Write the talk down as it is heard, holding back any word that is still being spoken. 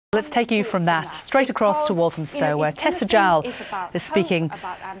Let's take you from that straight across to Walthamstow, where Tessa Jowell is speaking.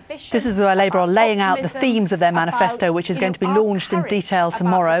 This is where Labour are laying out the themes of their manifesto, which is going to be launched in detail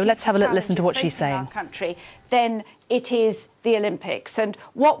tomorrow. Let's have a little listen to what she's saying. Then it is the Olympics. And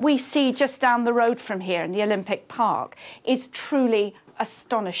what we see just down the road from here in the Olympic Park is truly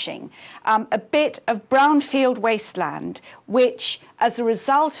astonishing. A bit of brownfield wasteland, which, as a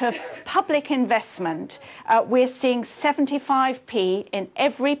result of public investment, we're seeing 75p in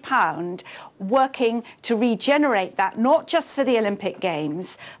every pound working to regenerate that, not just for the Olympic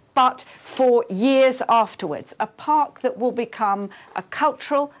Games, but for years afterwards. A park that will become a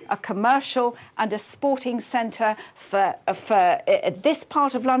cultural, a commercial and a sporting centre for this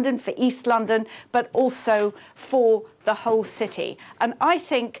part of London, for East London, but also for the whole city. And I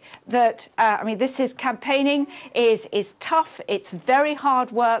think that, this is campaigning is tough, it's very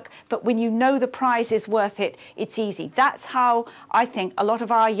hard work, but when you know the prize is worth it, it's easy. That's how I think a lot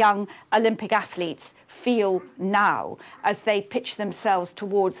of our young Olympic athletes feel now as they pitch themselves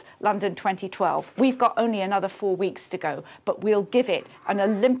towards London 2012. We've got only another 4 weeks to go, but we'll give it an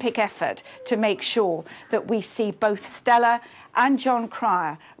Olympic effort to make sure that we see both Stella and John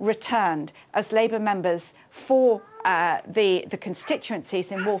Cryer returned as Labour members for the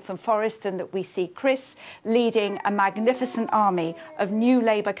constituencies in Waltham Forest, and that we see Chris leading a magnificent army of new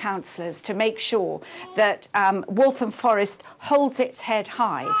Labour councillors to make sure that Waltham Forest holds its head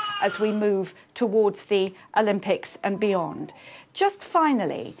high as we move towards the Olympics and beyond. Just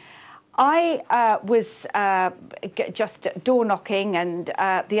finally, I was just door knocking and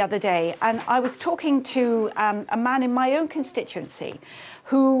the other day, and I was talking to a man in my own constituency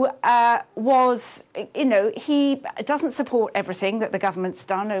who was, he doesn't support everything that the government's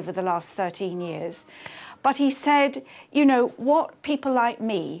done over the last 13 years. But he said, what people like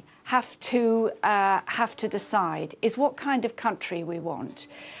me have to decide is what kind of country we want.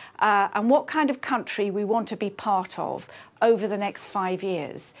 And what kind of country we want to be part of over the next 5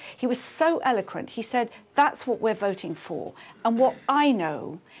 years. He was so eloquent. He said, that's what we're voting for. And what I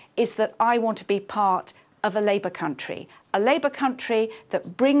know is that I want to be part of a Labour country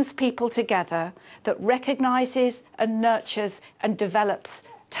that brings people together, that recognises and nurtures and develops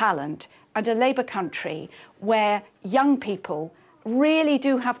talent, and a Labour country where young people really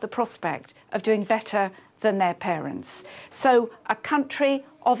do have the prospect of doing better than their parents. So a country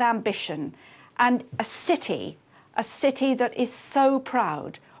of ambition, and a city that is so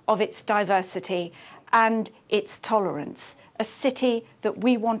proud of its diversity and its tolerance, a city that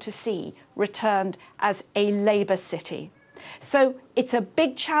we want to see returned as a Labour city. So it's a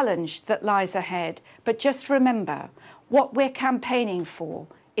big challenge that lies ahead, but just remember, what we're campaigning for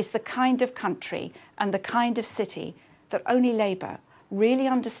is the kind of country and the kind of city that only Labour really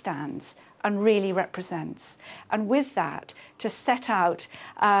understands and really represents. And with that, to set out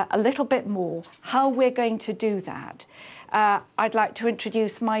a little bit more how we're going to do that, I'd like to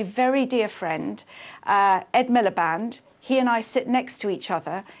introduce my very dear friend, Ed Miliband. He and I sit next to each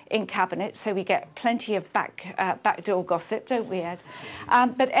other in Cabinet, so we get plenty of backdoor gossip, don't we, Ed?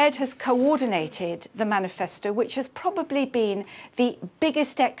 But Ed has coordinated the manifesto, which has probably been the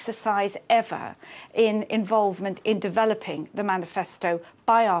biggest exercise ever in involvement in developing the manifesto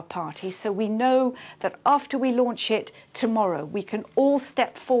by our party. So we know that after we launch it tomorrow, we can all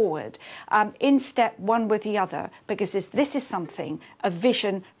step forward in step one with the other, because this is something, a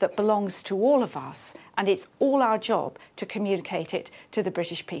vision that belongs to all of us, and it's all our job to communicate it to the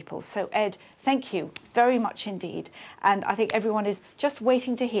British people. So Ed, thank you very much indeed. And I think everyone is just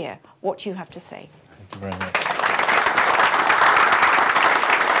waiting to hear what you have to say. Thank you very much.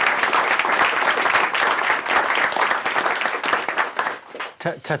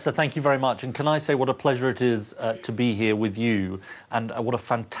 Tessa, thank you very much. And can I say what a pleasure it is to be here with you, and what a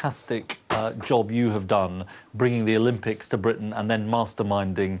fantastic job you have done bringing the Olympics to Britain and then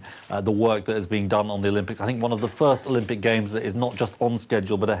masterminding the work that is being done on the Olympics. I think one of the first Olympic Games that is not just on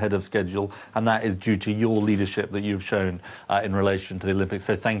schedule but ahead of schedule, and that is due to your leadership that you've shown in relation to the Olympics.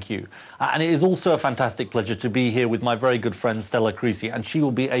 So thank you. And it is also a fantastic pleasure to be here with my very good friend Stella Creasy, and she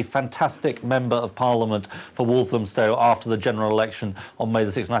will be a fantastic Member of Parliament for Walthamstow after the general election on May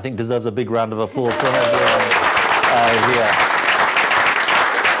the 6th, and I think deserves a big round of applause from everyone here.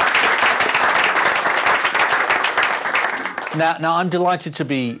 Now, I'm delighted to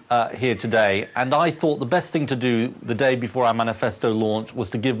be here today, and I thought the best thing to do the day before our manifesto launch was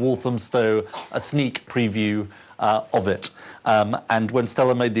to give Walthamstow a sneak preview of it. And when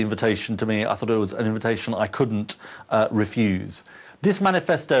Stella made the invitation to me, I thought it was an invitation I couldn't refuse. This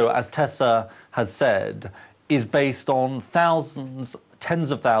manifesto, as Tessa has said, is based on thousands,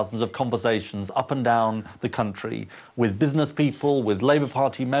 tens of thousands of conversations up and down the country with business people, with Labour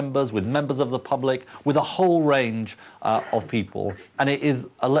Party members, with members of the public, with a whole range of people. And it is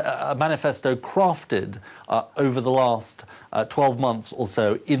a manifesto crafted over the last 12 months or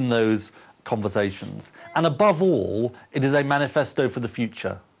so in those conversations. And above all, it is a manifesto for the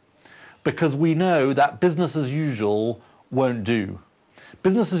future, because we know that business as usual won't do.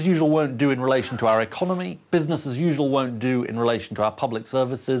 Business as usual won't do in relation to our economy, business as usual won't do in relation to our public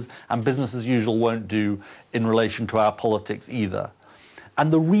services, and business as usual won't do in relation to our politics either.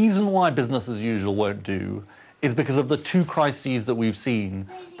 And the reason why business as usual won't do is because of the two crises that we've seen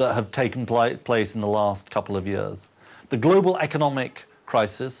that have taken place in the last couple of years. The global economic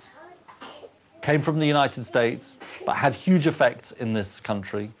crisis came from the United States, but had huge effects in this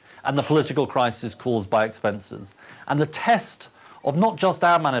country, and the political crisis caused by expenses. And the test of not just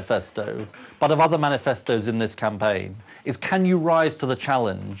our manifesto, but of other manifestos in this campaign, is can you rise to the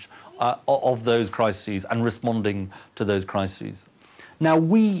challenge of those crises and responding to those crises? Now,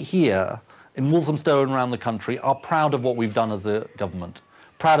 we here in Walthamstow and around the country are proud of what we've done as a government.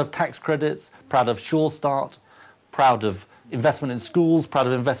 Proud of tax credits, proud of Sure Start, proud of investment in schools, proud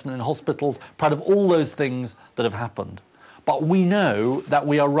of investment in hospitals, proud of all those things that have happened. But we know that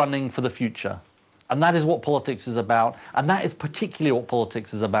we are running for the future. And that is what politics is about, and that is particularly what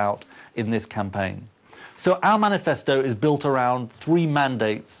politics is about in this campaign. So our manifesto is built around three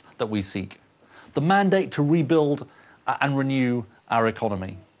mandates that we seek. The mandate to rebuild and renew our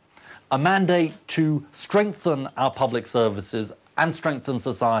economy. A mandate to strengthen our public services and strengthen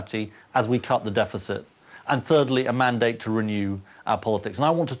society as we cut the deficit. And thirdly, a mandate to renew our politics. And I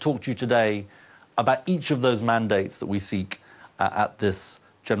want to talk to you today about each of those mandates that we seek at this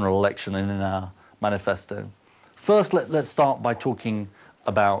general election and in our manifesto. First, let's start by talking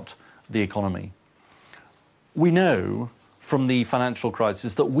about the economy. We know from the financial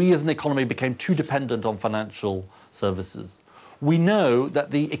crisis that we as an economy became too dependent on financial services. We know that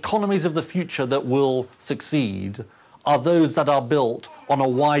the economies of the future that will succeed are those that are built on a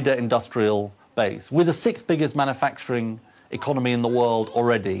wider industrial base. We're the sixth biggest manufacturing economy in the world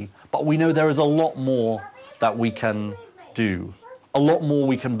already, but we know there is a lot more that we can do, a lot more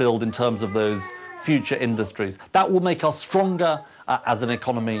we can build in terms of those future industries. That will make us stronger as an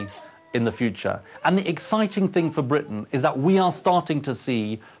economy in the future. And the exciting thing for Britain is that we are starting to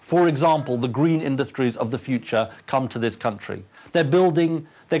see, for example, the green industries of the future come to this country. They're going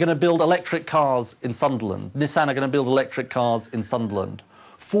to build electric cars in Sunderland. Nissan are going to build electric cars in Sunderland.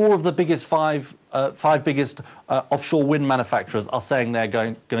 Four of the biggest five biggest offshore wind manufacturers are saying they're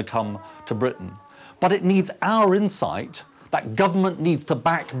going to come to Britain. But it needs our insight that government needs to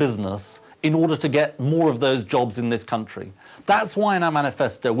back business in order to get more of those jobs in this country. That's why in our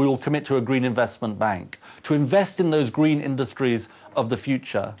manifesto we will commit to a green investment bank, to invest in those green industries of the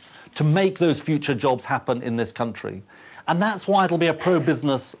future, to make those future jobs happen in this country. And that's why it'll be a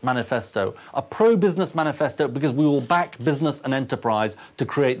pro-business manifesto. A pro-business manifesto because we will back business and enterprise to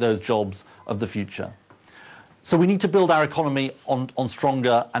create those jobs of the future. So we need to build our economy on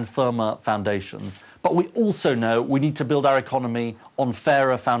stronger and firmer foundations. But we also know we need to build our economy on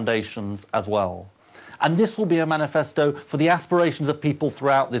fairer foundations as well. And this will be a manifesto for the aspirations of people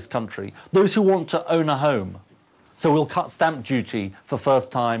throughout this country, those who want to own a home. So we'll cut stamp duty for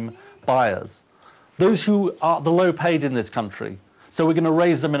first-time buyers. Those who are the low-paid in this country. So we're going to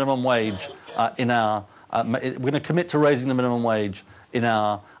raise the minimum wage we're going to commit to raising the minimum wage in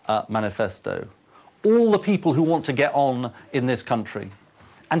our manifesto. All the people who want to get on in this country.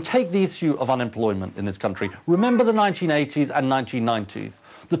 And take the issue of unemployment in this country. Remember the 1980s and 1990s.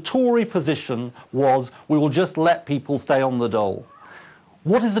 The Tory position was, we will just let people stay on the dole.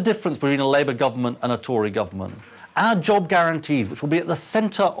 What is the difference between a Labour government and a Tory government? Our job guarantees, which will be at the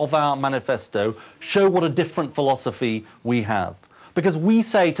centre of our manifesto, show what a different philosophy we have. Because we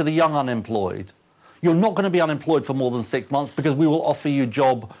say to the young unemployed, you're not going to be unemployed for more than 6 months because we will offer you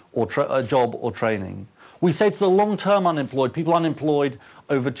job or training. We say to the long-term unemployed, people unemployed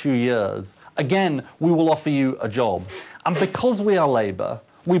over 2 years, again, we will offer you a job. And because we are Labour,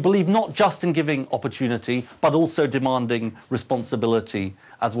 we believe not just in giving opportunity, but also demanding responsibility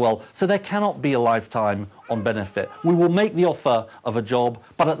as well. So there cannot be a lifetime on benefit. We will make the offer of a job,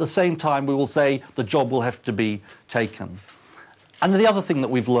 but at the same time, we will say the job will have to be taken. And the other thing that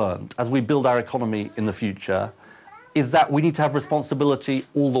we've learned as we build our economy in the future is that we need to have responsibility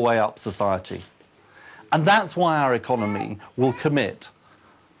all the way up society. And that's why our economy will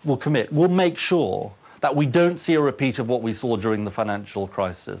make sure that we don't see a repeat of what we saw during the financial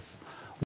crisis.